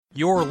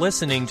You're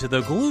listening to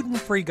the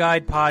Gluten-Free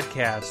Guide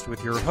podcast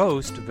with your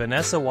host,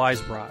 Vanessa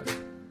Weisbrod.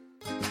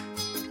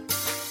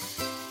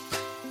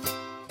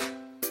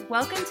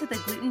 Welcome to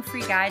the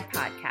Gluten-Free Guide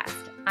podcast.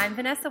 I'm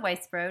Vanessa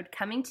Weisbrod,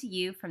 coming to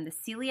you from the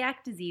Celiac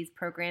Disease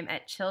Program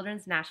at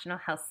Children's National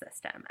Health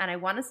System. And I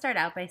want to start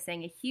out by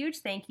saying a huge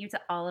thank you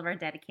to all of our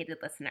dedicated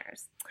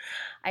listeners.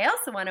 I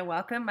also want to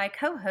welcome my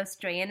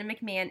co-host, Joanna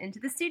McMahon, into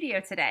the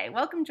studio today.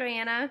 Welcome,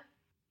 Joanna.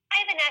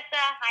 Hi, Vanessa.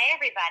 Hi,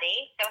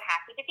 everybody. So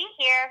happy to be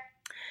here.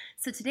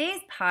 So today's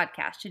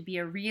podcast should be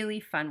a really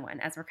fun one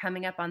as we're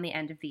coming up on the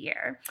end of the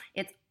year.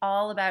 It's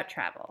all about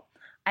travel.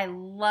 I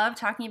love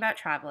talking about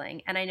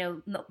traveling, and I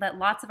know that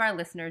lots of our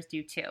listeners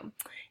do too.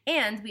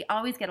 And we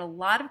always get a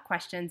lot of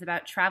questions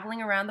about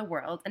traveling around the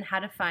world and how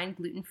to find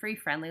gluten-free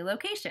friendly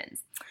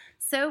locations.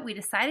 So we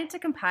decided to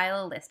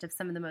compile a list of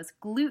some of the most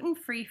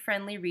gluten-free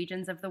friendly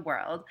regions of the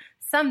world,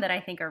 some that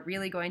I think are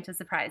really going to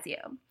surprise you.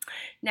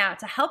 Now,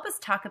 to help us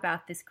talk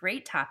about this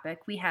great topic,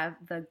 we have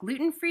the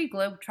Gluten-Free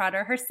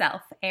Globetrotter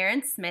herself,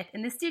 Erin Smith,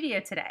 in the studio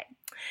today.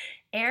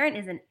 Erin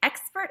is an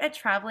expert at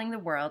traveling the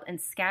world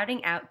and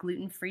scouting out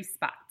gluten-free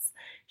spots.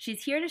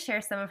 She's here to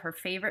share some of her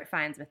favorite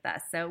finds with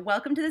us. So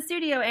welcome to the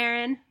studio,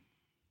 Erin.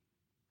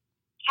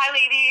 Hi,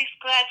 ladies.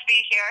 Glad to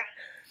be here.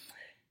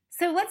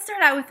 So let's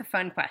start out with a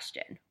fun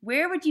question.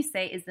 Where would you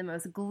say is the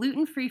most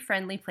gluten-free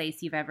friendly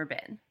place you've ever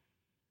been?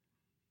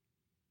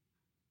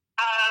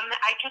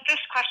 I get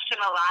this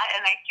question a lot,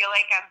 and I feel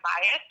like I'm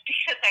biased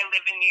because I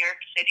live in New York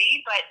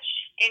City. But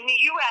in the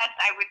U.S.,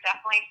 I would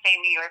definitely say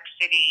New York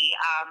City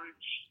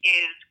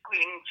is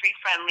gluten-free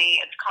friendly.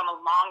 It's come a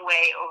long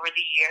way over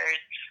the years.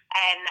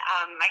 And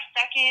my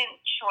second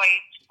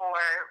choice for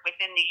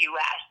within the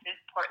U.S. is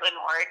Portland,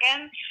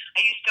 Oregon.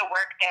 I used to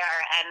work there,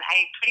 and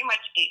I pretty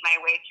much ate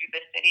my way through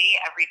the city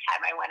every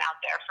time I went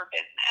out there for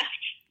business.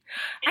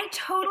 I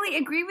totally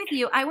agree with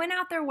you. I went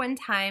out there one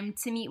time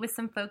to meet with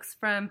some folks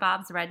from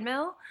Bob's Red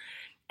Mill,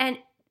 and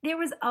there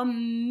was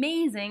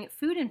amazing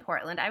food in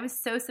Portland. I was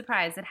so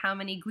surprised at how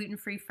many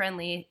gluten-free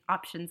friendly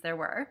options there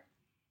were.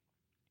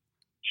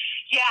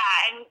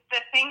 Yeah, and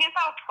the thing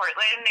about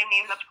Portland, I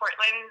mean, the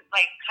Portland,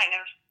 kind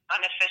of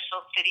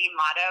unofficial city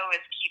motto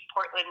is keep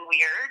Portland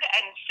weird.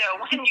 And so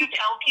when you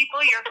tell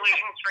people you're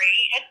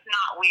gluten-free, it's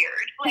not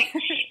weird. Like,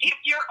 if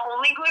you're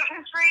only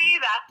gluten-free,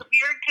 that's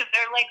weird because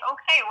they're like,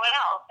 okay, what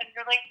else? And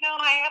you're like, no,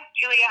 I have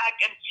celiac.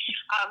 And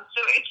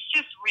so it's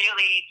just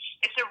really,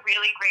 it's a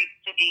really great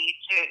city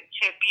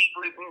to be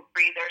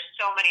gluten-free. There's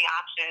so many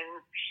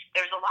options.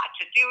 There's a lot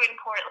to do in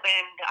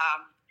Portland.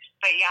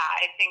 But yeah,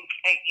 I think,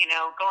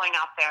 going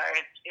out there,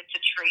 it's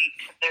a treat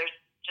because there's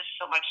just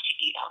so much to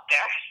eat out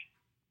there.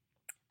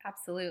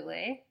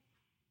 Absolutely.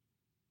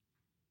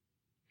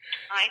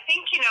 I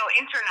think,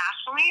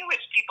 internationally,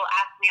 which people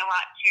ask me a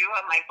lot too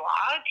on my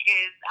blog,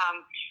 is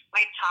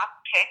my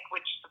top pick,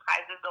 which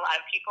surprises a lot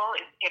of people,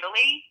 is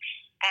Italy.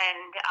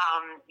 And,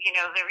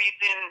 the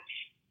reason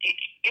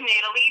in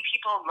Italy,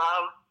 people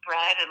love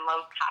bread and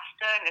love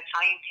pasta, and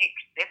Italians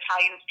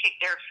take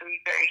their food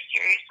very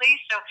seriously.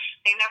 So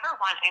they never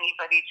want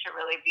anybody to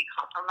really be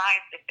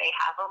compromised if they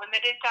have a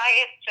limited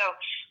diet. So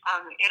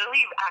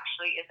Italy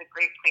actually is a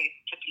great place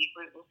to be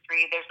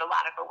gluten-free. There's a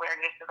lot of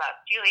awareness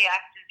about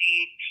celiac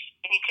disease,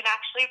 and you can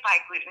actually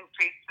buy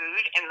gluten-free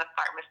food in the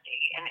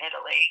pharmacy in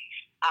Italy,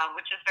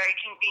 which is very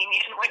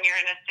convenient when you're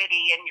in a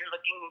city and you're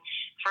looking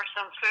for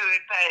some food.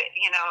 But,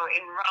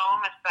 in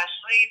Rome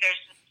especially,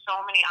 there's just so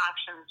many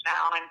options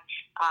now, and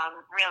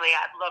really,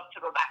 I'd love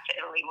to go back to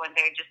Italy one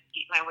day and just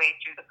eat my way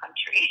through the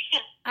country.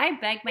 I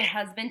beg my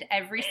husband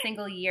every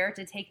single year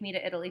to take me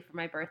to Italy for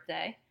my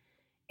birthday.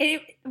 You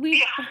must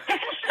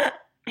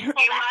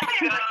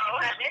go.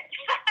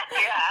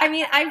 Yeah. I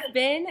mean,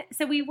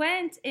 we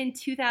went in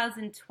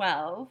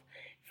 2012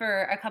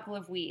 for a couple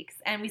of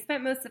weeks, and we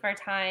spent most of our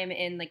time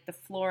in the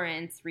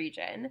Florence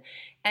region,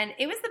 and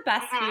it was the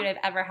best food I've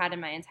ever had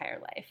in my entire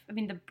life. I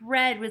mean, the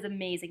bread was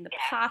amazing, the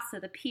pasta,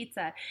 the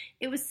pizza,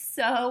 it was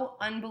so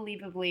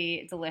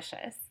unbelievably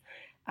delicious.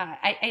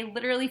 I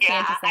literally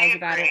fantasize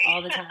about it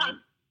all the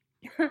time.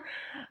 And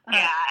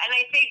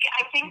I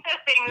think the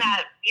thing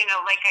that,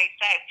 like I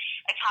said,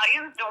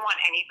 Italians don't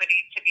want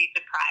anybody to be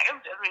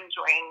deprived of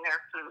enjoying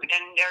their food,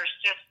 and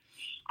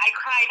I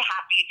cried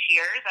happy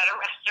tears at a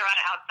restaurant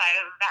outside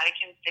of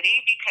Vatican City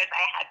because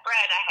I had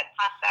bread, I had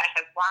pasta, I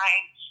had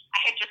wine. I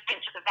had just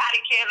been to the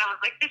Vatican. I was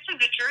like, this is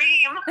a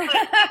dream.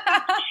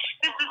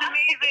 This is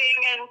amazing.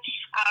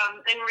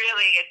 And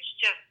really,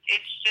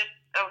 it's just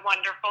a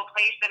wonderful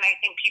place. And I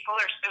think people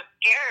are so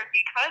scared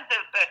because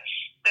of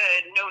the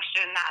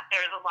notion that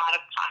there's a lot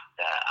of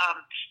pasta.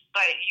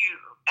 But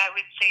I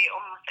would say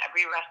almost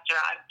every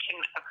restaurant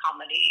can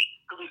accommodate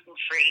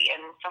gluten-free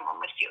and someone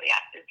with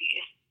celiac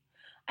disease.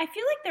 I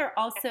feel like they're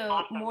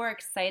also more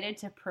excited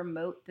to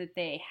promote that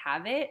they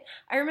have it.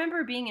 I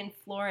remember being in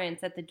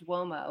Florence at the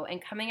Duomo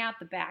and coming out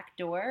the back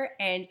door,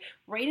 and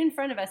right in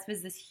front of us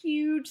was this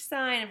huge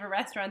sign of a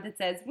restaurant that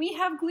says, "We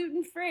have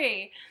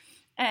gluten-free."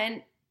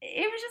 And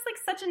it was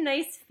just such a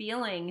nice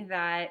feeling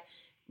that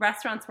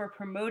restaurants were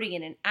promoting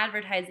it and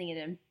advertising it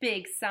in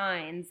big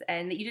signs,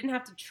 and that you didn't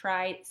have to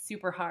try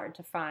super hard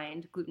to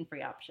find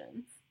gluten-free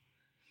options.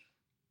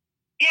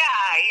 Yeah.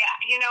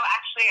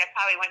 Actually, I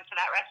probably went to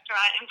that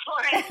restaurant in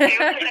Florence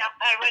too.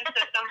 I went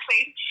to some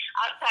place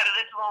outside of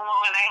the Duomo,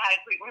 and I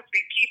had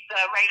gluten-free pizza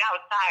right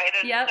outside.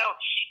 And so,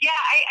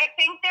 I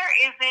think there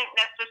isn't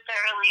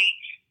necessarily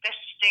the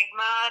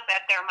stigma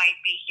that there might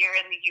be here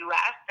in the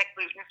U.S. that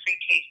gluten-free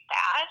tastes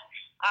bad.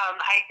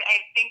 I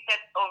think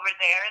that over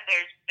there,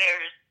 there's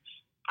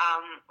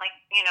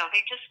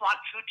they just want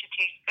food to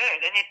taste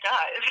good, and it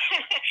does.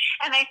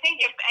 And I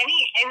think in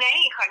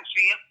any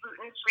country, if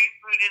gluten-free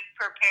food is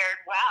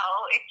prepared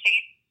well, it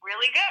tastes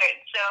really good.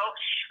 So,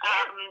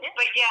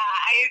 but yeah,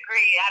 I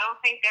agree. I don't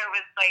think there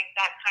was like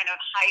that kind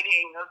of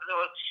hiding of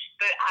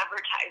the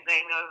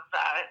advertising of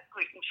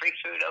gluten-free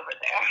food over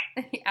there.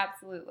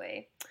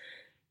 Absolutely.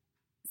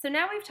 So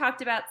now we've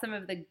talked about some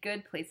of the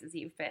good places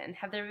you've been.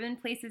 Have there been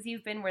places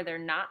you've been where there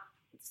are not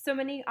so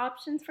many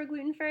options for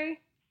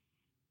gluten-free?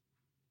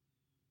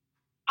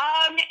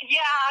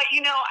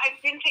 I've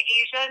been to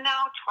Asia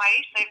now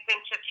twice. I've been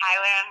to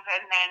Thailand,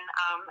 and then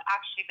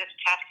actually this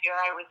past year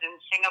I was in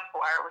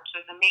Singapore, which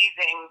was an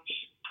amazing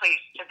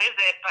place to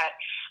visit. But,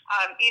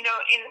 in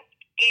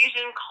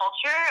Asian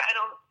culture, I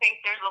don't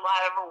think there's a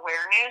lot of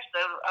awareness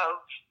of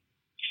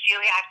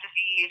celiac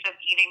disease, of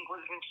eating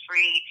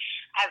gluten-free.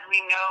 As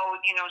we know,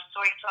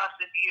 soy sauce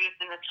is used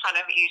in a ton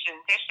of Asian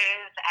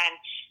dishes, and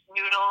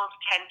noodles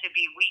tend to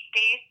be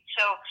wheat-based.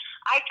 So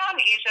I found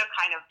Asia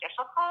kind of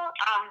difficult.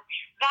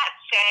 That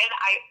said,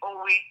 I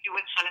always do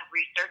a ton of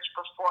research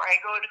before I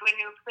go to a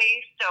new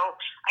place, so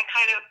I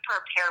kind of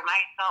prepare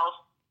myself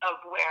of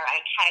where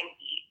I can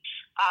eat.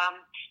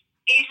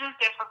 Asia's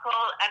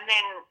difficult, and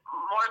then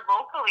more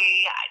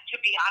locally, to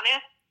be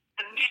honest,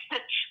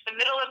 the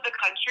middle of the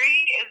country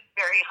is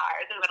very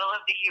hard, the middle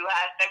of the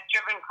U.S. I've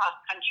driven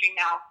cross-country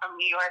now from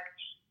New York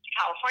to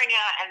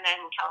California, and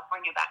then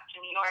California back to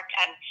New York,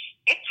 and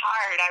it's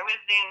hard. I was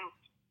in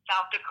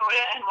South Dakota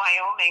and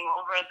Wyoming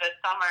over the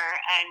summer,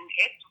 and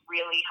it's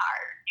really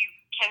hard. You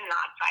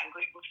cannot find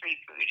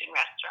gluten-free food in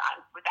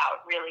restaurants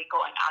without really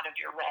going out of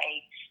your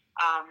way.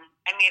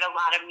 I made a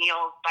lot of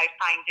meals by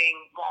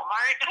finding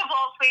Walmart, of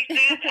all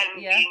places, and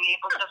being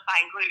able to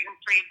find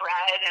gluten-free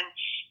bread and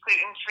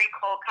gluten-free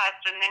cold cuts,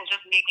 and then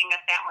just making a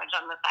sandwich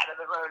on the side of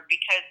the road,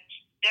 because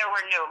there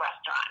were no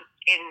restaurants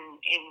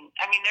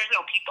there's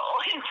no people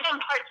in some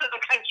parts of the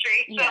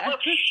country. So, to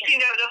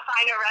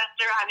find a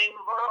restaurant in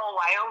rural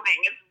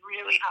Wyoming is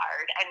really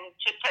hard. And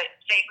to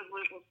say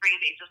gluten-free,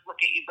 they just look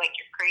at you like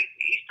you're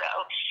crazy. So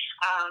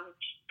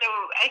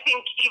I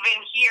think even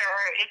here,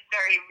 it's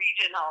very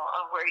regional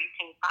of where you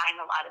can find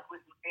a lot of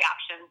gluten-free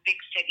options. Big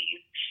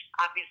cities,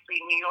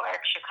 obviously New York,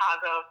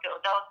 Chicago,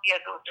 Philadelphia,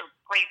 those are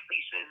great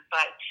places.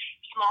 But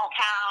small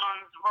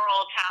towns,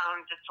 rural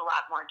towns, it's a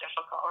lot more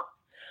difficult.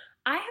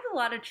 I have a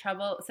lot of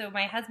trouble. So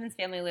my husband's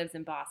family lives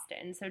in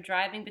Boston. So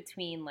driving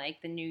between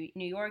like the New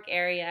York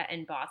area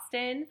and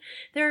Boston,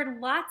 there are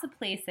lots of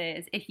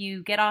places if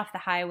you get off the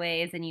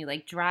highways and you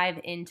like drive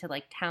into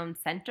like town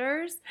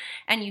centers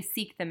and you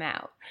seek them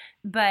out.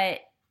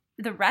 But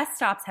the rest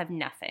stops have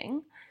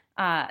nothing.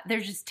 They're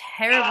just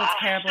terrible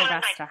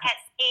rest stops.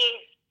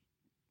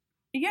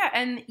 Yeah,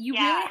 and you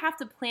really have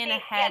to plan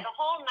ahead. Yeah, the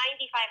whole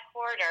 95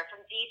 corridor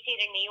from D.C.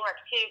 to New York,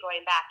 too,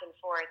 going back and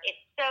forth,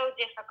 it's so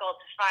difficult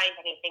to find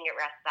anything at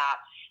rest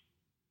stops.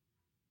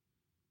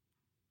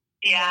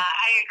 Yeah,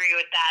 I agree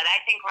with that. I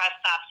think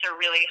rest stops are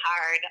really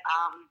hard.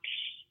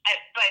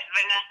 But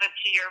Vanessa,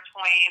 to your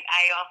point,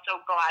 I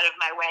also go out of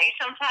my way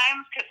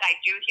sometimes because I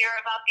do hear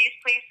about these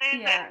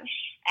places.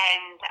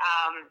 And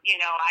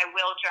I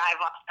will drive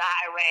off the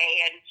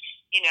highway and,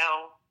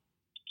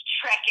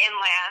 trek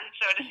inland,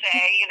 so to say,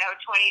 20,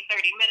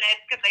 30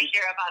 minutes because I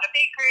hear about a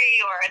bakery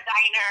or a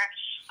diner.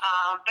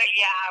 But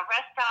yeah,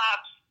 rest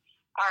stops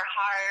are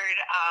hard.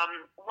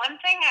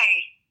 One thing I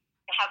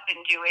have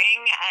been doing,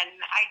 and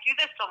I do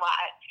this a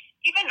lot,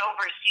 even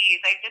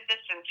overseas, I did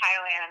this in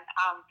Thailand,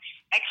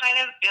 I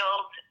kind of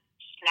build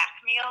snack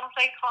meals,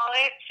 I call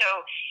it.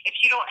 So if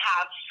you don't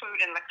have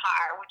food in the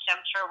car, which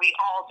I'm sure we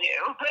all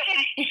do, but,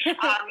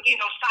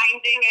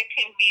 finding a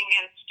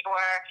convenience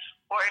store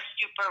or a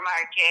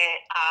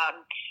supermarket,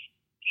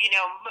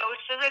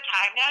 most of the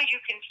time now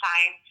you can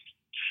find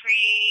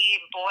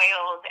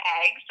pre-boiled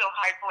eggs, so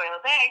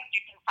hard-boiled eggs.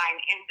 You can find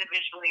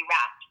individually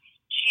wrapped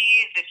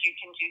cheese. If you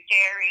can do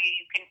dairy,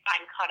 you can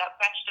find cut-up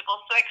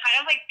vegetables. So I kind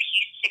of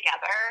piece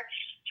together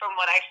from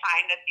what I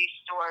find at these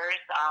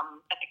stores.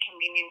 At the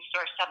convenience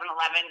store,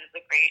 7-Eleven is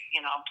a great,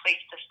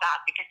 place to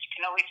stop because you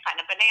can always find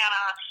a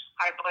banana,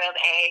 hard-boiled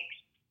eggs,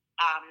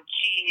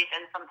 cheese,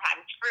 and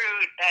sometimes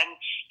fruit. And,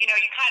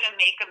 you kind of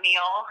make a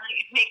meal.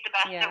 You make the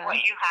best of what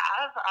you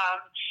have.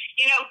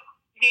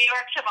 New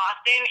York to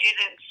Boston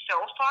isn't so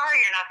far.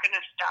 You're not going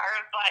to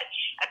starve, but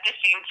at the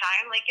same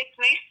time, it's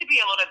nice to be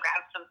able to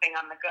grab something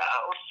on the go.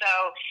 So,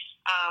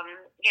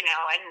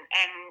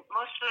 and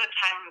most of the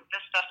time, the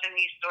stuff in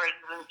these stores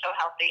isn't so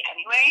healthy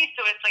anyway.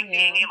 So it's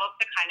being able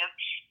to kind of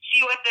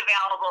see what's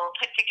available,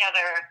 put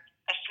together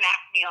a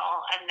snack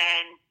meal, and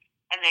then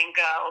and then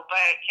go.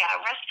 But yeah,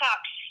 rest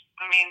stops,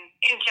 I mean,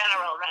 in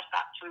general, rest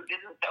stop food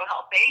isn't so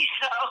healthy.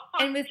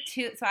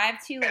 So I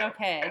have two little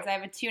kids. I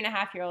have a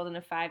 2.5-year-old and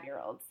a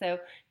 5-year-old. So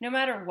no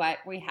matter what,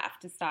 we have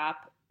to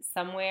stop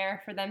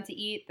somewhere for them to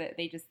eat. That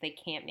they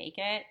can't make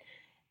it.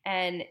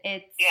 And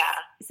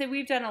so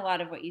we've done a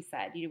lot of what you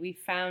said. We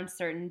found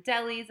certain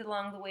delis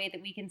along the way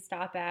that we can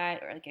stop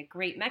at, or like a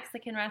great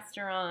Mexican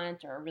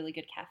restaurant or a really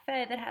good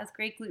cafe that has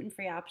great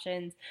gluten-free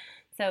options.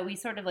 So we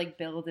sort of like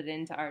build it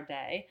into our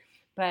day.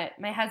 But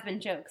my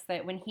husband jokes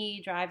that when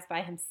he drives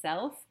by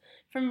himself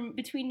from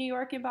between New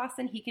York and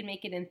Boston, he can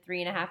make it in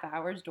 3.5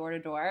 hours door to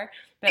door.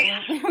 But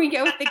when we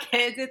go with the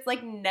kids, it's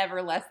like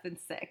never less than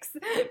 6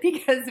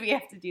 because we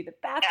have to do the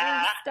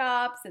bathroom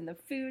stops and the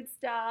food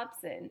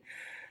stops, and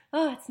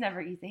it's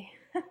never easy.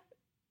 No,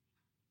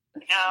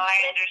 I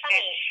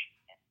understand.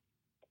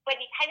 When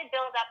you kind of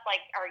build up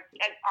like are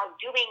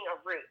doing a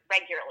route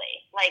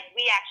regularly, like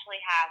we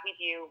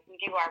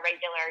do our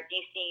regular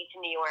DC to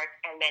New York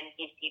and then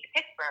DC to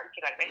Pittsburgh to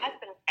go to my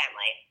husband's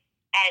family.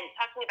 And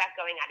talking about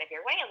going out of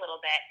your way a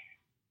little bit,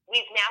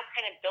 we've now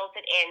kind of built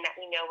it in that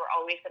we know we're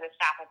always going to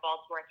stop at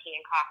Baltimore Tea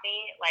and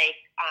Coffee, like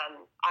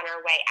on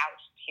our way out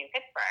to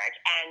Pittsburgh.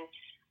 And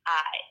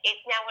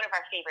it's now one of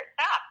our favorite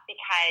stops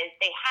because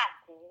they have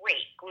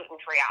great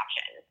gluten-free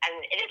options.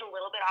 And it is a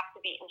little bit off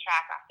the beaten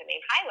track, off the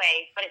main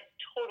highway, but it's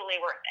totally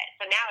worth it.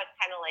 So now it's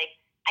kind of like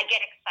I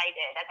get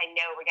excited as I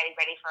know we're getting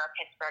ready for our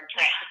Pittsburgh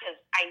trip because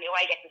I know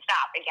I get to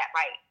stop and get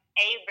my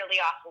really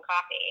awesome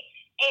coffee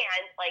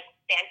and like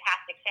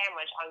fantastic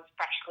sandwich on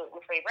fresh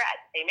gluten-free bread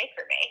they make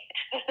for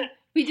me.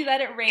 We do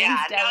that at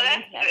Rain's Deli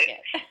in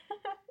Connecticut.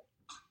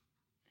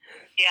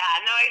 Yeah,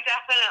 no, I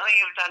definitely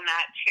have done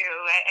that too.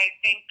 I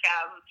think,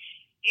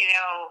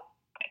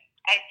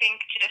 I think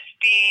just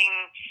being,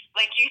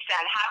 like you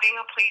said, having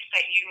a place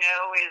that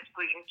is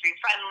gluten-free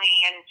friendly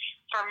and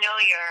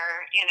familiar,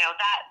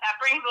 that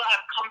brings a lot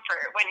of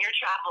comfort when you're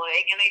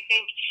traveling. And I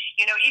think,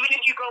 even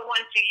if you go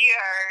once a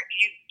year,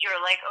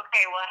 you're like,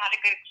 okay, well, I had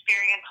a good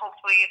experience.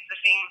 Hopefully it's the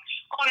same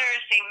owner,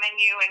 same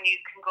menu, and you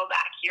can go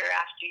back year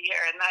after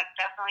year. And that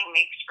definitely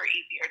makes for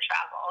easier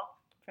travel.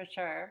 For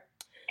sure.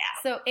 Yeah.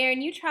 So,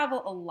 Erin, you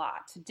travel a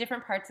lot to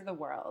different parts of the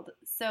world.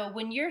 So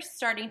when you're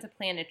starting to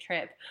plan a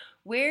trip,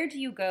 where do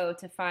you go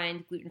to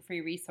find gluten-free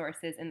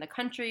resources in the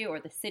country or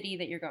the city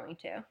that you're going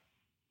to?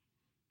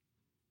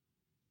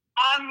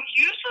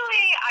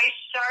 Usually I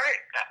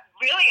start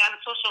really on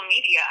social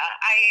media.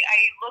 I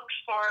look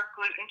for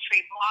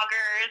gluten-free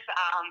bloggers,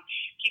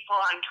 people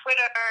on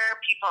Twitter,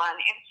 people on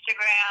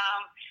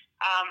Instagram.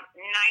 9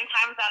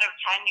 times out of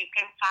 10, you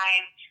can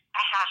find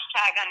a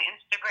hashtag on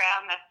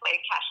Instagram that's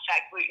like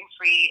hashtag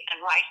gluten-free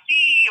NYC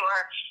or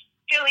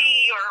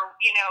Philly or,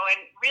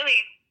 and really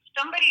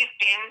somebody's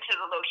been to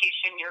the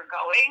location you're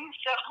going.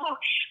 So,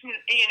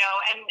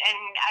 and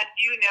as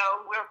you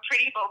know, we're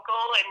pretty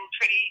vocal and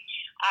pretty,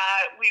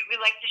 we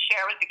like to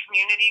share with the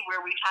community where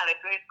we've had a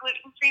good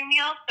gluten-free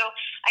meal. So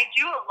I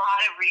do a lot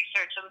of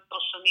research on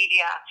social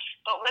media.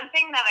 But one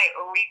thing that I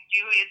always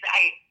do is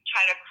I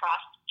try to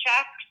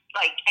cross-check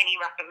like any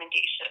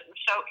recommendations.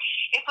 So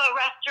if a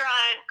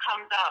restaurant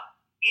comes up,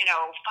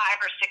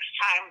 5 or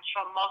 6 times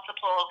from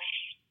multiple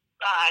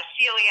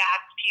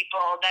celiac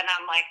people, then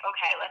I'm like,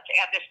 okay, let's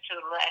add this to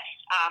the list.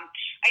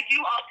 I do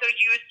also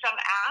use some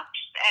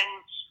apps,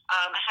 and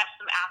I have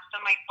some apps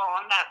on my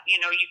phone that,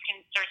 you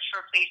can search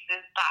for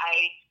places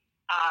by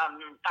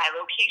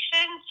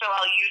location, so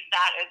I'll use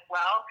that as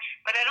well.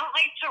 But I don't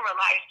like to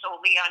rely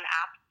solely on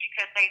apps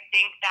because I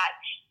think that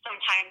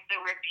sometimes the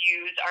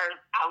reviews are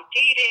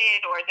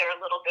outdated or they're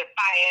a little bit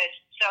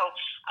biased. So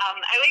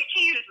I like to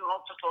use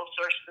multiple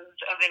sources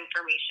of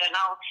information.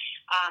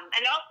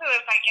 And also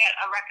if I get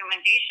a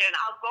recommendation,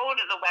 I'll go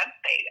to the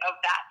website of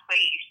that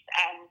place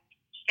and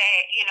say,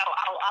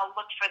 I'll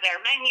look for their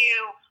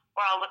menu,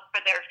 or I'll look for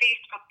their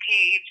Facebook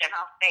page and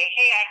I'll say,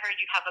 hey, I heard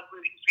you have a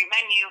gluten-free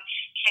menu.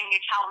 Can you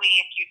tell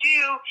me if you do?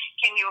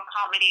 Can you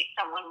accommodate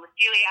someone with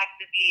celiac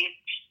disease?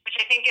 Which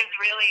I think is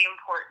really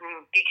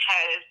important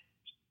because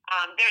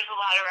there's a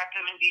lot of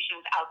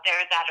recommendations out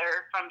there that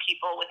are from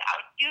people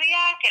without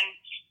celiac. And,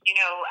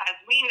 as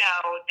we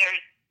know,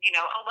 there's,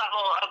 a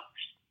level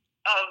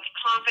of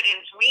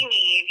confidence we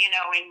need,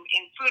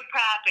 in food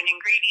prep and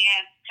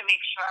ingredients to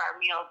make sure our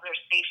meals are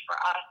safe for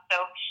us. So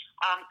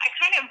I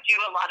kind of do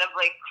a lot of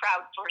like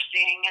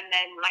crowdsourcing and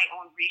then my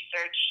own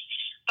research.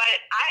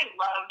 But I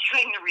love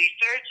doing the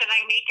research, and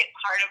I make it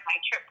part of my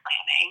trip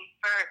planning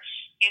for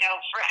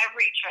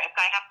every trip.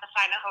 I have to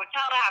find a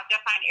hotel, I have to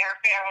find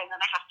airfare, and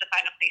then I have to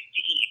find a place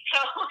to eat. So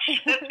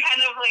that's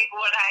kind of like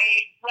what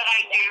I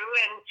do.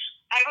 And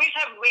I always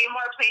have way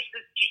more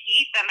places to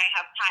eat than I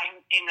have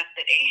time in the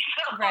city.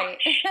 So, right.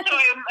 So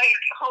I'm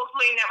like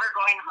hopefully never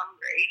going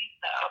hungry.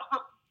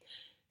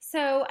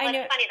 So I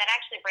know. It's funny, that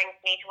actually brings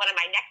me to one of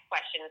my next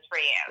questions for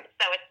you.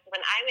 So it's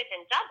when I was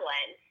in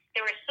Dublin,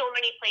 there were so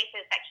many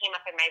places that came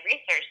up in my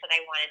research that I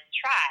wanted to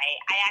try.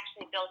 I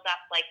actually built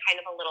up like kind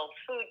of a little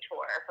food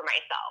tour for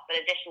myself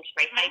in addition to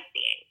my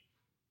sightseeing.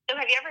 So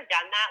have you ever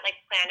done that, like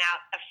plan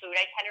out a food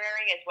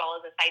itinerary as well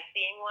as a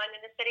sightseeing one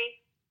in the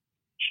city?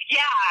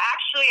 Yeah,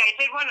 actually, I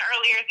did one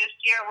earlier this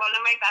year. One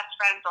of my best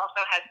friends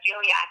also has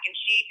celiac, and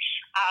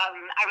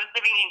I was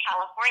living in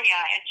California,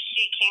 and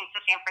she came to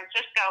San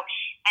Francisco,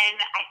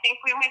 and I think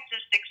we went to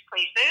 6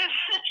 places,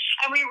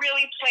 and we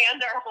really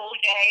planned our whole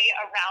day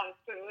around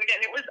food,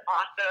 and it was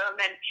awesome,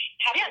 and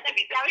happened to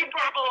be the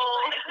Super Bowl.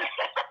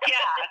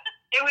 Yeah,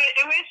 it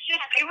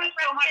was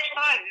so much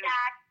fun.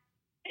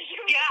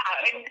 Yeah,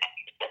 and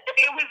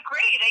it was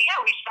great.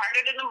 Yeah, we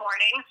started in the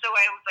morning, so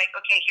I was like,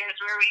 okay, here's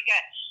where we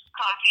get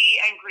coffee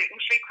and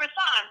gluten-free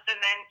croissants, and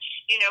then,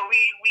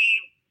 we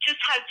just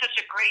had such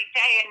a great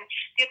day. And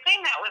the thing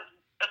that was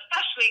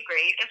especially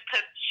great is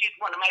because she's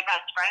one of my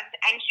best friends,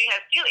 and she has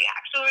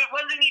celiac, so it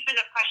wasn't even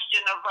a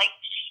question of like,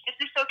 is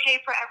this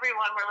okay for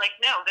everyone? We're like,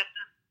 no, this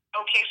is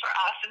okay for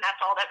us, and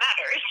that's all that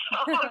matters. So,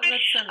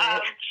 That's so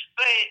nice.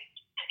 but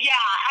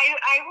yeah,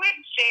 I would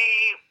say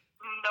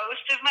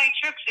most of my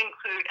trips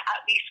include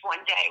at least one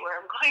day where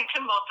I'm going to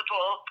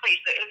multiple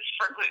places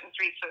for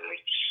gluten-free food.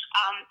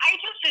 I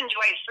just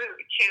enjoy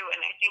food too, and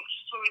I think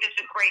food is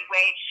a great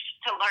way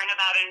to learn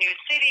about a new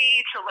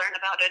city, to learn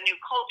about a new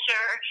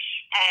culture,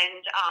 and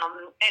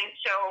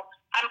so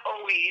I'm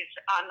always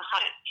on the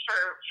hunt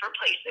for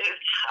places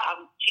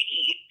to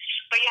eat.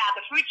 But yeah,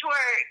 the food tour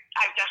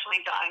I've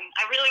definitely done.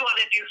 I really want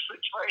to do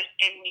food tours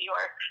in New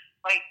York,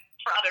 like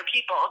for other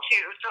people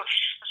too. So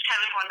it's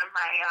kind of one of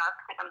my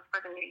plans for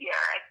the new year,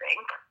 I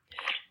think.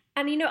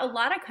 And a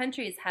lot of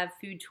countries have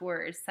food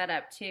tours set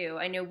up too.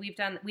 I know we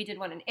did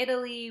one in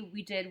Italy.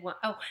 We did one,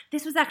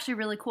 this was actually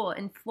really cool.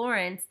 In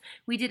Florence,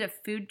 we did a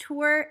food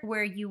tour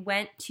where you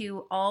went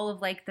to all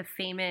of like the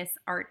famous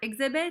art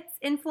exhibits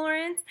in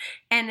Florence,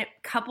 and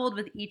coupled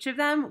with each of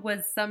them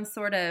was some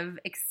sort of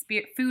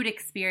food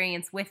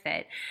experience with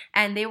it.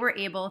 And they were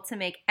able to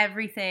make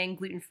everything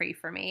gluten-free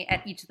for me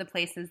at each of the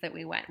places that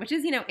we went, which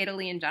is,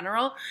 Italy in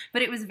general.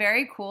 But it was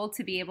very cool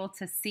to be able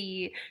to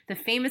see the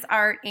famous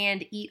art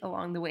and eat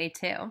along the way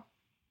too.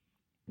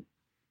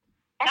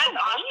 That's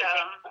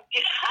awesome.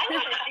 I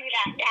want to do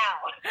that now.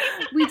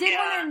 We did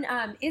one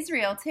in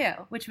Israel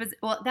too, which was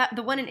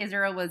the one in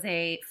Israel was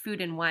a food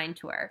and wine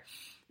tour,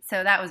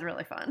 so that was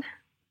really fun.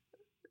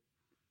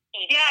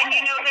 Yeah,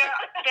 there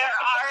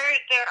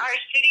are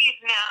cities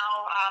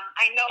now.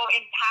 I know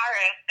in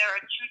Paris there are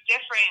 2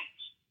 different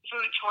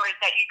food tours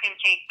that you can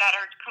take that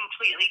are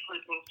completely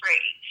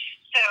gluten-free.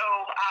 So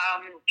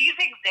these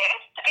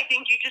exist. I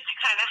think you just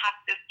kind of have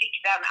to seek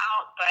them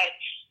out. But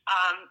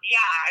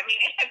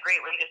it's a great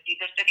way to see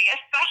the city,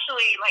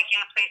 especially like in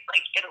a place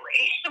like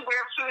Italy,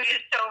 where food is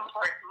so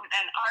important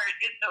and art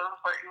is so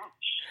important.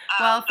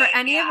 Well, for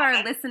any of our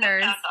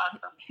listeners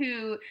awesome.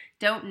 who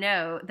don't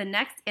know, the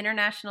next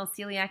International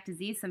Celiac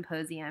Disease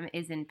Symposium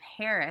is in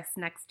Paris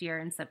next year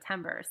in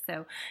September.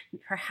 So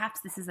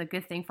perhaps this is a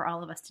good thing for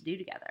all of us to do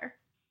together.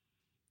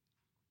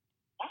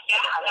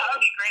 Yeah, that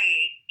would be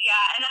great. Yeah,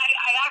 and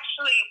I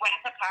actually went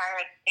to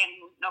Paris in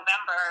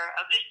November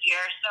of this year,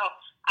 so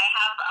I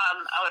have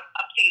an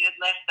updated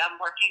list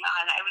I'm working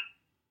on. I was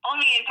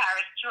only in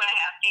Paris 2.5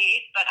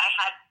 days, but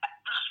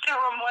there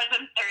were more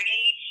than 30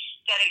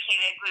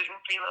 dedicated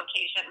gluten-free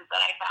locations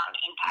that I found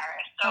in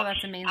Paris. So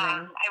that's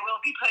amazing. I will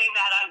be putting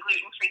that on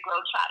Gluten-Free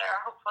Globetrotter.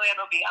 Hopefully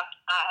it'll be up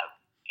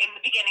in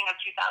the beginning of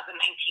 2019.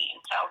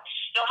 So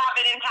you'll have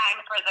it in time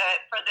for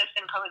the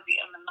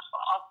symposium in the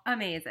fall.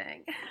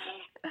 Amazing.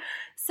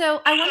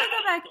 So I want to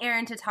go back,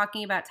 Erin, to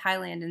talking about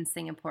Thailand and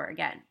Singapore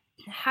again.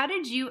 How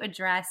did you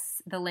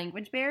address the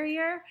language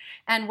barrier?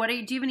 And do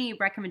you have any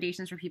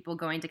recommendations for people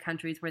going to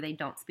countries where they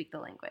don't speak the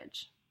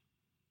language?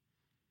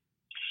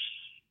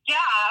 Yeah,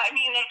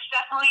 it's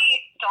definitely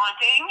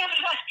daunting.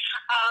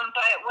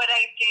 But what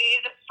I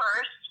did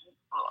first,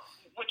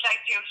 which I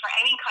do for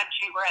any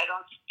country where I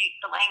don't speak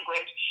the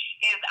language,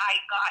 is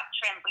I got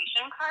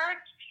translation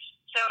cards.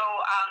 So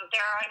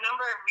there are a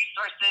number of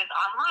resources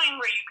online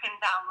where you can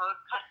download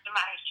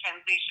customized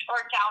translation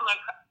or download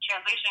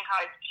translation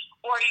cards,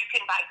 or you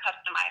can buy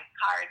customized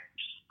cards.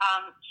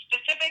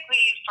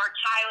 Specifically for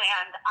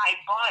Thailand, I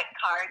bought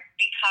cards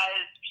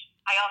because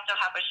I also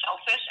have a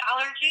shellfish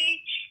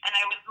allergy, and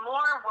I was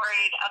more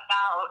worried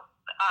about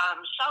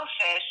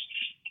shellfish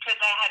because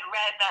I had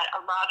read that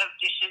a lot of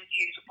dishes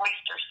use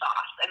oyster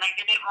sauce, and I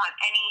didn't want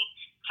any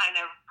kind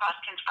of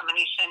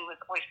cross-contamination with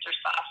oyster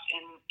sauce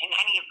in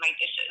any of my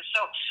dishes.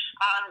 So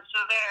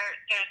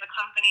there's a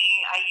company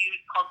I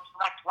use called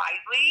Select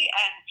Wisely,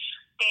 and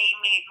they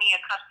made me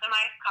a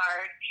customized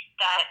card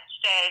that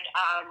said,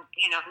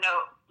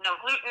 no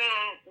gluten,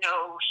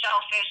 no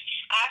shellfish.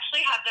 I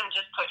actually had them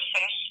just put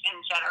fish in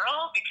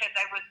general because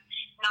I was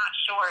not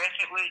sure if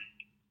it would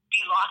be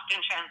lost in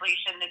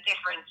translation, the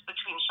difference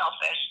between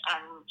shellfish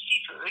and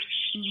seafood.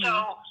 Mm-hmm.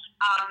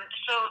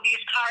 So these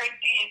cards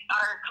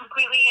are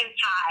completely in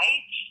Thai,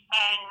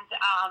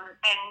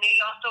 and they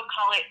also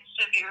call it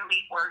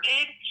severely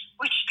worded,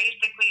 which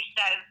basically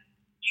says,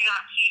 do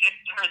not feed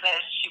her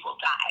this, she will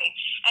die.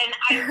 And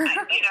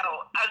as we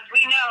know,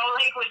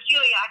 like with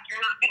celiac,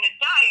 you're not going to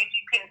die if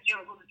you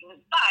consume gluten.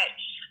 But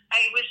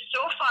I was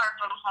so far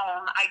from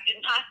home, I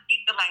did not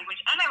speak the language,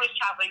 and I was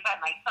traveling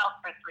by myself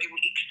for 3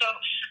 weeks. So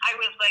I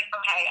was like,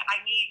 okay, I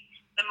need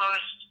the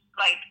most,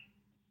 like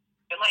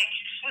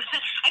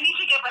I need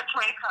to get my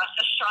point across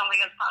as strongly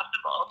as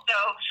possible. So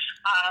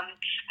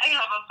I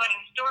have a funny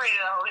story,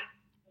 though.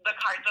 The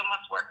cards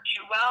almost worked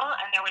too well,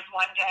 and there was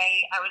one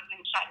day I was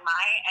in Chiang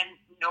Mai, and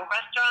no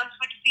restaurants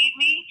would feed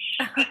me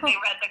because they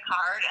read the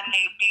card, and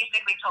they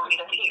basically told me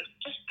to leave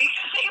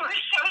because they were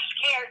so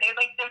scared. They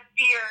had, like, the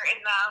fear in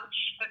them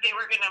that they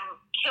were going to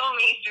kill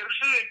me through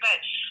food.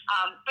 But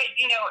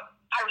you know,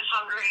 I was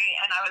hungry,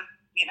 and I was,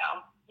 you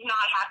know,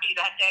 not happy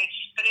that day.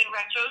 But in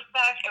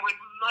retrospect, I would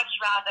much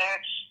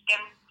rather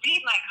them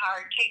read my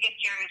card, take it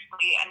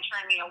seriously, and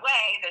turn me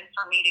away than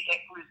for me to get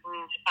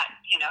glutened at,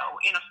 you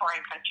know, in a foreign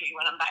country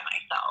when I'm by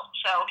myself.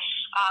 So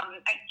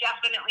I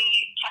definitely,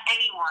 to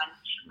anyone,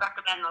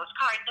 recommend those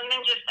cards. And then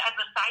just as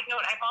a side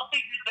note, I've also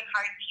used the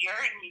cards here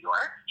in New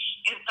York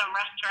in some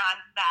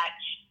restaurants that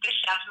the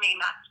chef may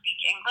not speak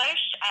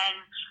English.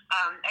 And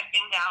I've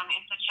been down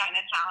into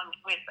Chinatown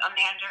with a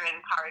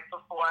Mandarin card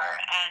before,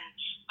 and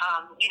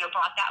you know,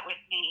 brought that with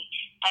me,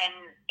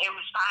 and it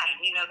was fine.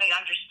 You know, they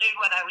understood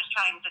what I was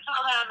trying to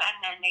tell them, and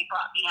then they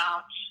brought me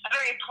out a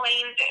very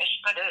plain dish,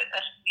 but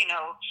a you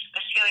know,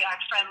 a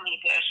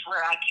celiac-friendly dish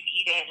where I could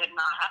eat it and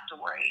not have to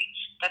worry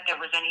that there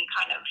was any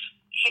kind of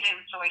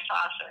hidden soy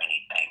sauce or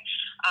anything.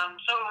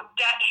 So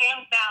that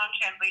hands down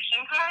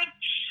translation cards.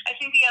 I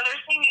think the other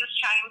thing is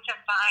trying to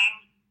find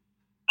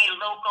a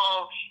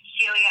local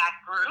celiac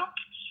group.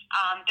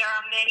 There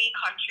are many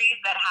countries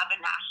that have a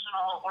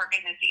national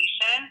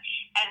organization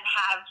and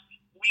have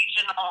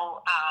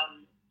regional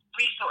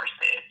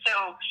resources.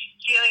 So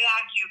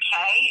Celiac UK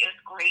is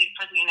great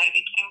for the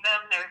United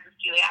Kingdom. There's a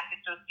Celiac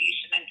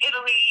Association in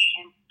Italy,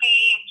 in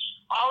Spain.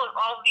 All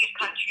of these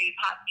countries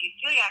have these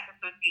celiac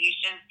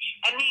associations,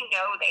 and they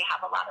know they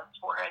have a lot of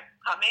tourists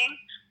coming.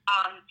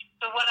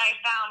 So what I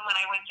found when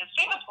I went to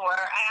Singapore,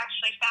 I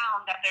actually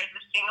found that there's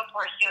a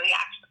Singapore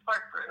Celiac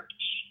Support Group.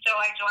 So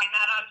I joined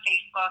that on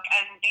Facebook,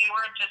 and they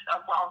were just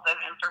a wealth of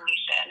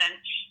information. And,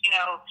 you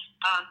know,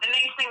 the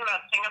nice thing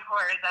about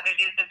Singapore is that it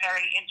is a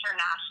very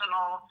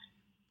international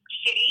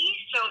city.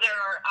 So there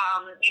are,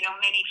 you know,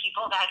 many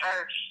people that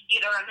are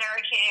either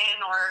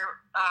American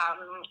or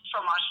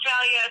from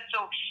Australia.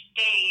 So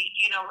they,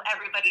 you know,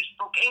 everybody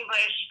spoke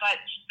English. But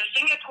the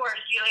Singapore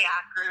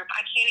Celiac Group,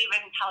 I can't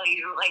even tell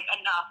you, like,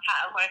 enough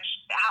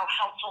how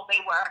helpful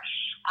they were.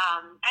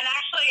 And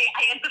actually,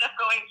 I ended up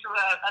going to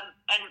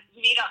a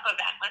meetup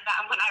event with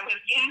them when I was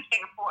in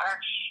Singapore,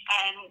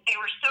 and they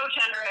were so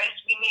generous.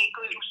 We made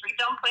gluten-free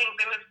dumplings.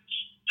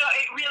 So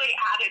it really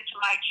added to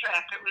my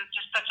trip. It was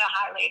just such a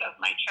highlight of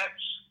my trip.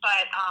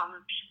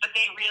 But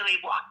they really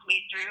walked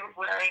me through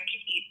where I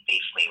could eat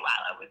safely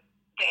while I was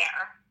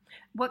there.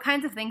 What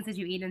kinds of things did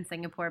you eat in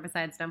Singapore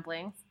besides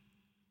dumplings?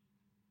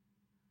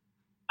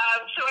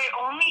 So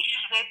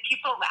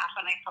people laugh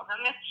when I tell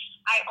them this,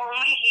 I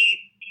only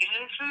ate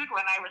Asian food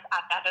when I was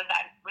at that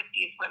event with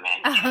these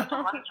women in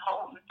someone's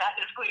home that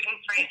is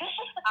gluten-free.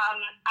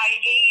 I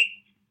ate,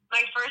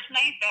 my first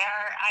night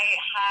there, I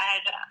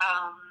had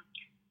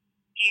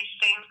these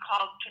things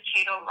called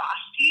potato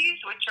rosties,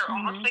 which are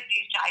almost like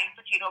these giant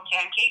potato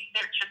pancakes.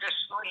 They're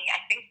traditionally, I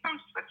think, from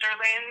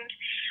Switzerland.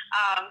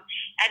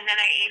 And then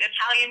I ate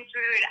Italian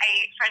food. I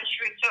ate French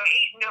food. So I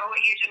ate no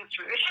Asian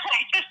food.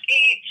 I just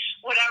ate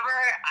whatever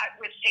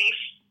was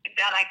safe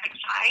that I could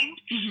find.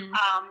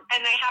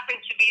 And I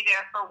happened to be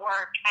there for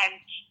work and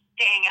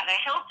staying at a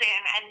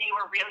Hilton, and they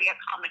were really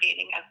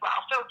accommodating as well.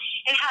 So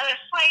it had a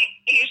slight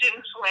Asian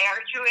flair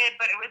to it,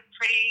 but it was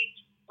pretty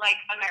like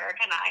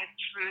Americanized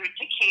food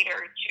to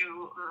cater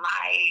to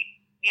my,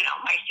 you know,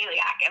 my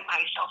celiac and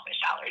my shellfish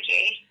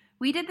allergy.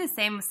 We did the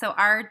same. So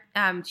our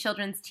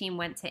children's team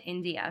went to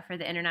India for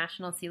the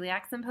International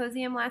Celiac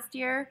Symposium last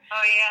year.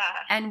 Oh,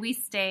 yeah. And we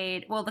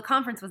stayed, well, the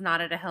conference was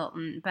not at a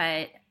Hilton,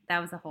 but that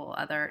was a whole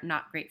other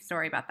not great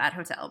story about that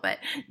hotel. But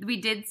we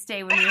did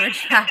stay when we were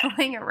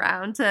traveling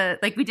around to,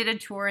 like, we did a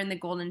tour in the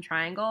Golden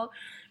Triangle.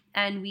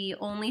 And we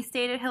only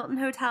stayed at Hilton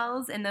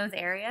hotels in those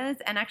areas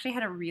and actually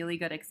had a really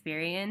good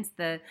experience.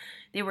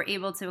 They were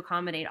able to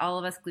accommodate all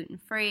of us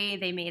gluten-free.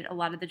 They made a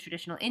lot of the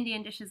traditional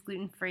Indian dishes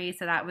gluten-free,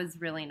 so that was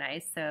really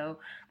nice. So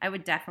I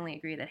would definitely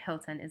agree that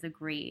Hilton is a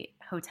great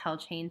hotel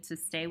chain to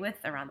stay with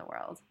around the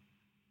world.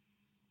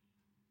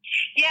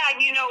 Yeah,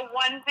 and you know,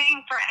 one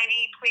thing for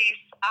any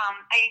place,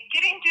 I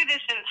didn't do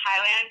this in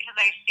Thailand because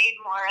I stayed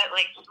more at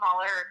like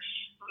smaller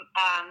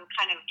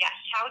kind of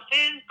guest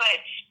houses, but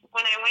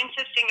when I went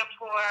to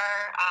Singapore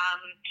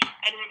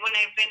and when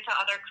I've been to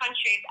other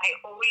countries, I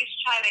always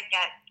try to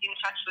get in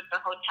touch with the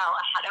hotel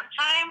ahead of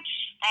time.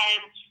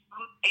 And,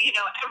 you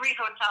know, every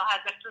hotel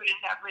has a food and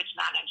beverage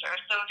manager.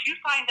 So if you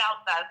find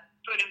out that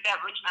food and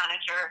beverage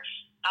manager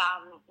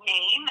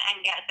name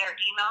and get their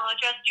email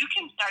address, you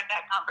can start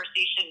that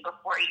conversation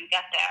before you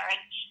get there.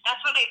 And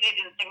that's what I did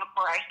in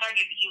Singapore. I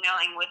started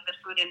emailing with the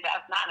food and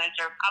bev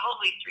manager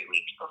probably 3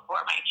 weeks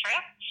before my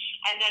trip.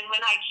 And then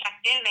when I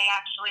checked in, they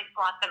actually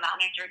brought the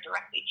manager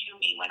directly to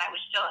me when I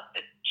was still at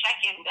the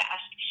check-in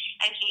desk.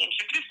 And he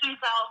introduced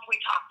himself. We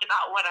talked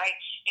about what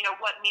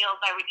meals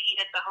I would eat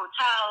at the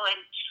hotel.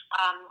 And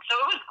so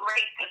it was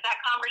great because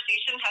that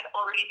conversation had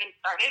already been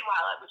started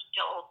while I was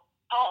still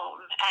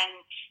home.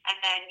 And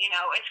then,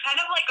 it's kind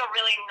of like a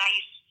really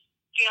nice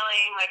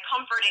feeling, like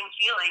comforting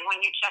feeling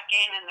when you check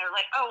in and they're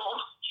like, oh, well,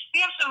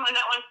 we have someone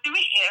that wants to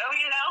meet you,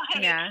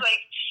 And Yeah. it's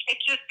like, it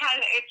just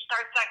it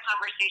starts that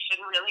conversation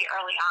really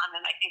early on.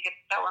 And I think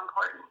it's so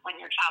important when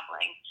you're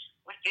traveling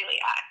with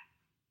celiac.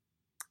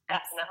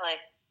 Definitely.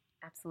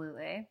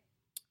 Absolutely.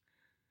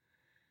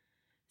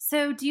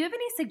 So, do you have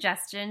any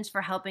suggestions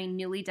for helping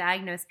newly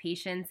diagnosed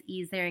patients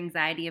ease their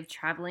anxiety of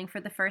traveling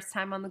for the first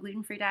time on the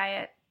gluten-free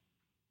diet?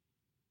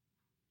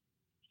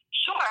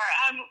 Sure.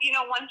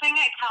 One thing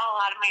I tell a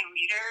lot of my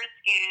readers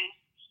is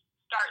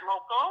start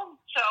local.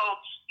 So,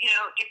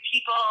 if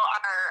people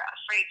are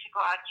afraid to go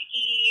out to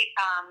eat,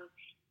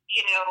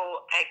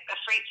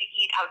 afraid to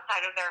eat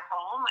outside of their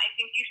home, I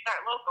think you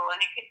start local. And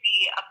it could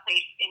be a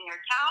place in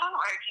your town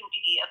or it can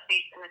be a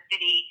place in the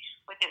city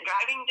within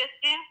driving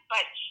distance.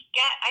 But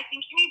I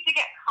think you need to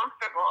get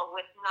comfortable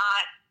with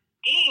not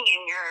being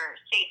in your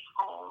safe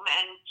home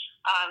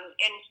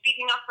and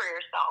speaking up for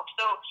yourself.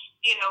 So,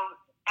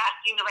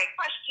 asking the right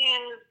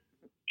questions,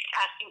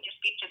 asking to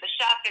speak to the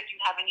chef if you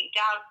have any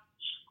doubts.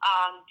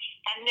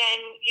 And then,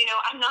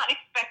 I'm not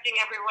expecting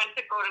everyone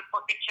to go to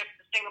Boek a trip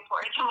to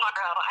Singapore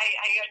tomorrow.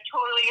 I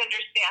totally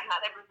understand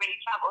not everybody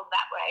travels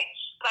that way.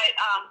 But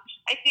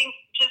I think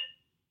just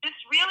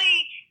really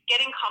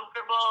getting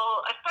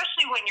comfortable,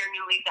 especially when you're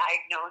newly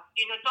diagnosed,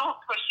 don't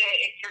push it.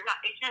 If you're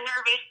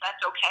nervous,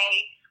 that's okay.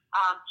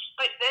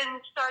 But then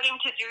starting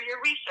to do your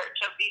research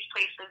of these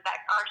places that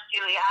are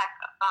celiac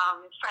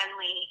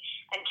friendly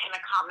and can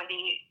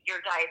accommodate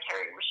your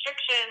dietary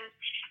restrictions.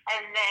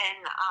 And then,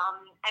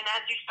 and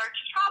as you start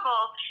to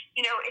travel,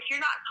 if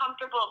you're not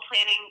comfortable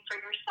planning for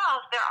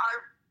yourself, there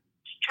are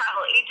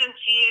travel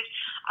agencies.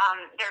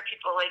 There are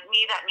people like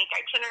me that make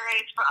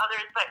itineraries for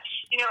others, but,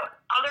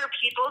 other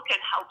people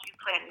can help you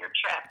plan your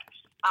trip.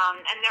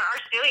 And there are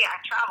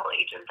celiac travel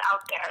agents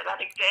out there that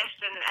exist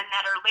and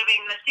that are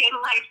living the same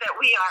life that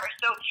we are.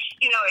 So,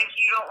 if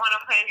you don't want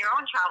to plan your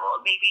own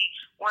travel, maybe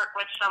work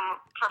with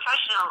some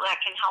professional that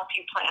can help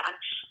you plan.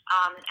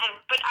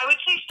 But I would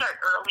say start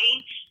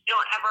early.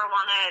 Don't ever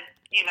want to,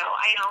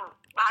 I know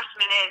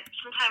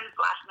sometimes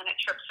last minute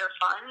trips are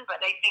fun,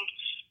 but I think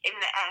in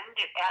the end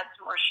it adds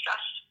more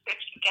stress if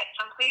you get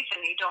someplace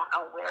and you don't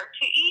know where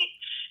to eat.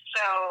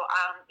 So,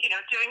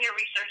 doing your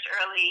research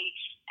early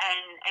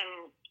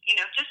and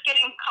just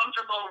getting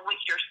comfortable with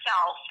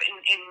yourself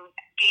in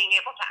being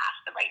able to ask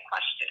the right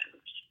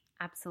questions.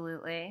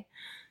 Absolutely.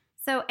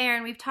 So,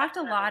 Erin, we've talked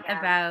a lot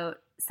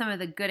about some of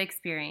the good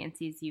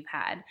experiences you've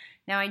had.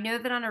 Now, I know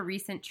that on a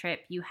recent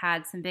trip, you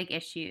had some big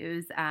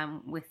issues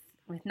with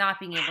not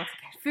being able to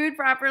get food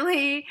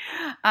properly.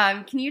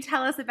 Can you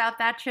tell us about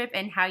that trip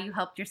and how you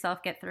helped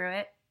yourself get through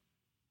it?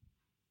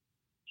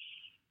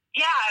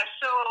 Yeah,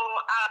 so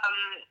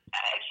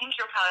I think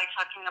you're probably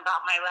talking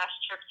about my last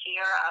trip to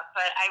Europe,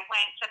 but I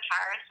went to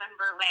Paris and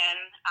Berlin,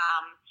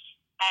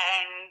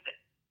 and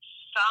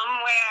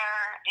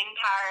somewhere in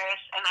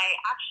Paris, and I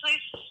actually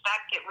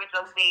suspect it was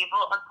a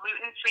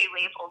gluten-free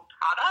labeled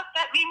product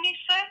that made me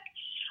sick,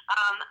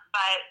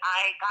 but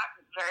I got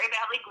very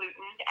badly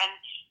glutened, and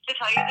to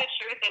tell you the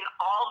truth, in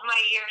all of my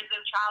years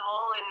of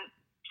travel and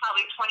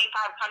probably 25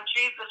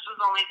 countries, this was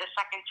only the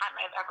second time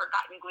I've ever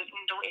gotten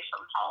glutened away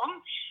from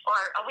home, or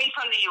away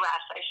from the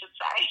U.S., I should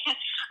say.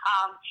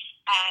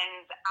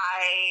 And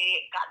I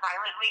got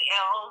violently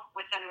ill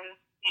within,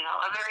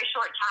 a very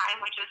short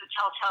time, which is a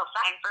telltale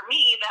sign for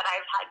me that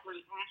I've had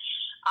gluten.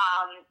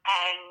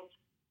 And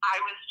I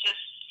was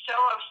just so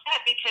upset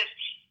because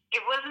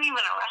it wasn't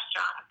even a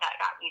restaurant that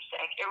got me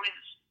sick. It was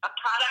a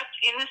product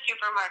in the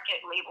supermarket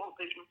labeled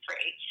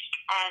gluten-free.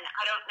 And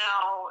I don't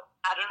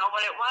know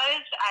what it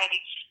was.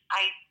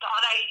 I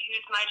thought I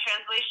used my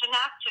translation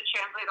app to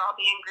translate all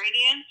the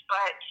ingredients,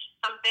 but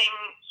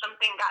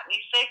something got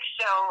me sick.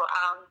 So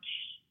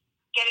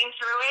getting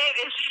through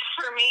it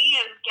for me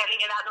is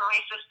getting it out of my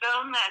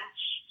system and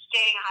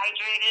staying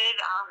hydrated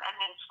and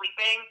then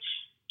sleeping.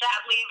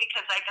 Sadly,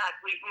 because I got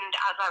glutened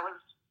as I was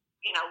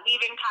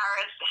leaving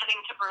Paris,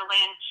 heading to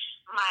Berlin,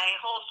 my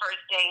whole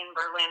first day in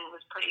Berlin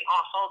was pretty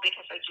awful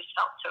because I just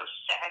felt so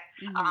sick.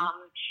 Mm-hmm.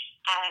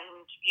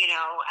 And,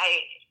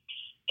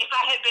 if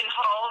I had been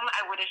home,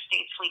 I would have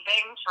stayed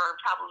sleeping for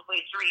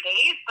probably 3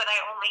 days, but I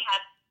only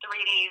had 3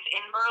 days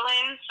in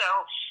Berlin, so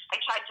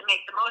I tried to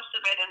make the most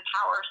of it and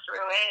power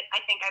through it. I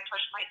think I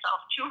pushed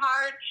myself too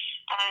hard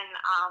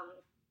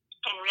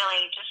and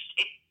really just,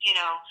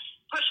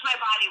 pushed my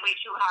body way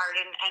too hard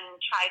and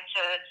tried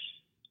to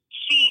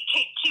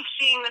keep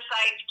seeing the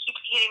sights, keep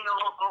eating the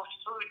local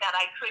food that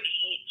I could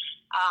eat.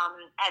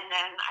 And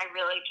then I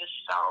really just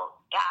felt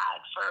bad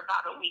for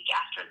about a week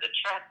after the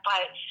trip.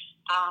 But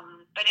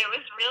But I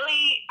was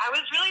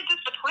really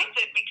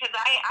disappointed because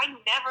I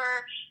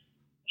never,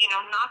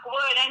 knock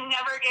wood, I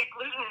never get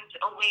gluten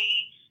away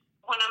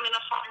when I'm in a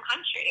foreign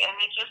country. And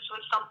it just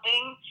was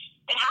something,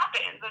 it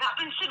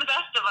happens to the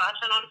best of us.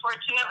 And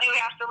unfortunately we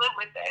have to live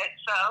with it.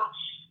 So,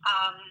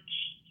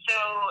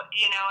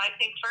 I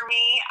think for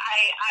me,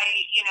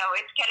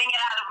 it's getting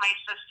it out of my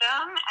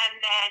system and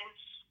then,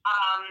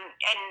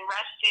 and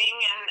resting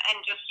and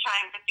just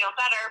trying to feel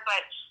better.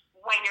 But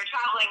when you're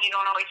traveling, you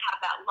don't always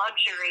have that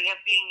luxury of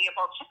being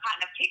able to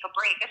kind of take a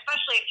break,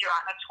 especially if you're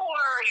on a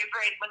tour or you're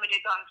very limited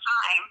on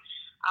time.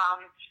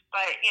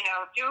 But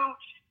do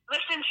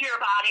listen to your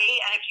body,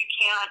 and if you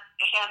can't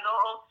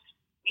handle,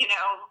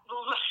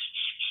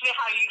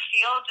 how you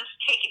feel, just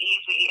take it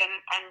easy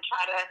and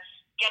try to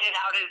get it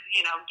out as,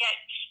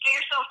 get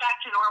yourself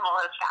back to normal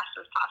as fast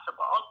as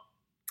possible.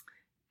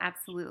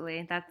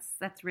 Absolutely.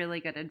 That's really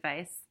good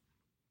advice.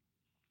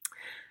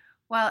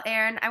 Well,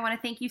 Erin, I want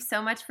to thank you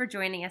so much for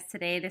joining us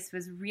today. This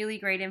was really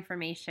great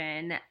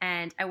information,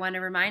 and I want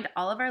to remind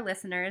all of our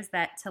listeners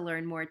that to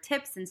learn more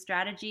tips and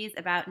strategies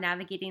about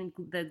navigating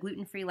the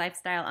gluten-free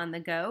lifestyle on the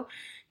go,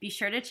 be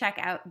sure to check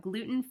out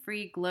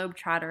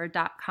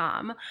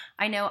glutenfreeglobetrotter.com.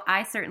 I know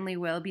I certainly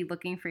will be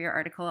looking for your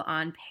article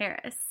on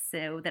Paris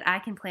so that I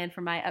can plan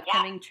for my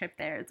upcoming trip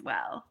there as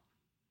well.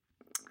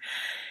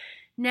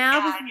 Now,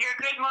 you're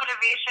good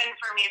motivation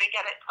for me to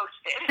get it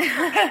posted.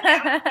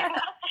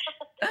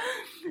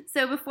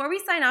 So before we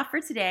sign off for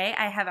today,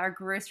 I have our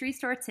grocery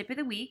store tip of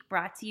the week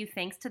brought to you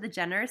thanks to the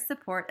generous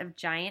support of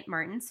Giant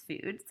Martin's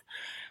Foods.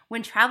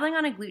 When traveling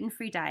on a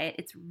gluten-free diet,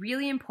 it's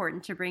really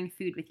important to bring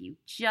food with you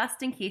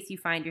just in case you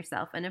find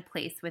yourself in a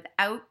place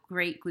without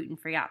great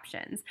gluten-free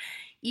options.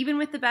 Even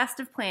with the best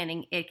of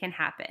planning, it can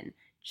happen.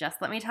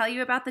 Just let me tell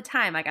you about the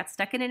time I got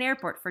stuck in an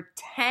airport for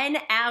 10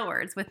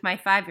 hours with my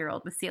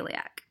 5-year-old with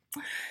celiac.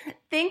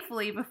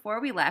 Thankfully,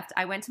 before we left,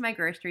 I went to my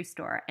grocery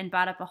store and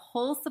bought up a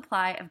whole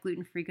supply of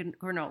gluten-free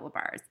granola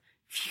bars.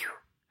 Phew.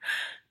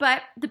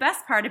 But the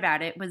best part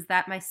about it was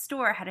that my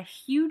store had a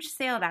huge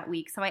sale that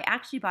week, so I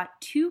actually bought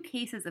 2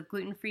 cases of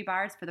gluten-free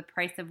bars for the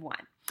price of 1.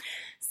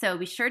 So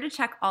be sure to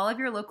check all of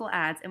your local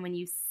ads, and when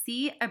you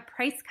see a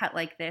price cut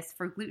like this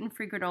for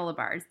gluten-free granola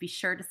bars, be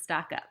sure to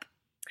stock up.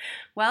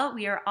 Well,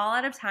 we are all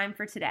out of time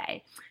for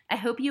today. I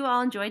hope you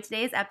all enjoyed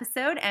today's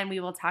episode, and we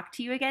will talk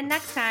to you again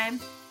next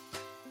time.